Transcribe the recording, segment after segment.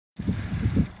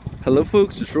Hello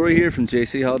folks, it's Rory here from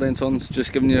JC Halliday & Sons,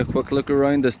 just giving you a quick look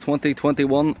around this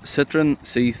 2021 Citroen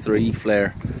C3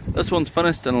 Flare. This one's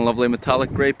finished in a lovely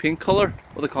metallic grey paint colour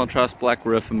with a contrast black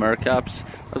roof and mirror caps,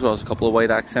 as well as a couple of white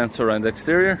accents around the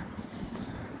exterior.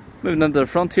 Moving into the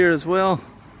front here as well,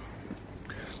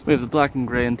 we have the black and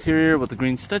grey interior with the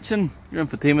green stitching, your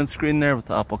infotainment screen there with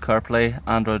the Apple CarPlay,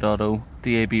 Android Auto,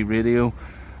 DAB radio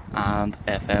and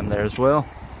FM there as well.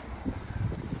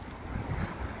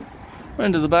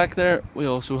 Round to the back there, we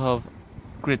also have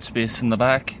great space in the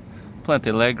back, plenty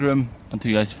of leg room and two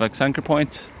ISOFIX anchor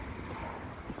points.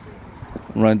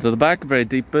 Round to the back, very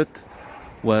deep boot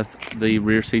with the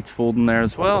rear seats folding there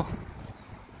as well.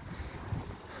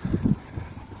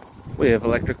 We have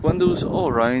electric windows all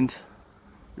around,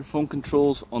 your phone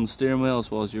controls on the steering wheel as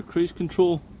well as your cruise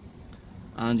control,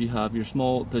 and you have your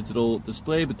small digital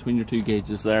display between your two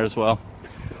gauges there as well.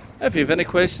 If you have any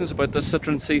questions about this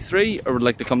Citroen C3 or would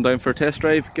like to come down for a test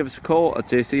drive, give us a call at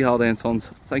JC Halliday & Sons.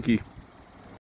 Thank you.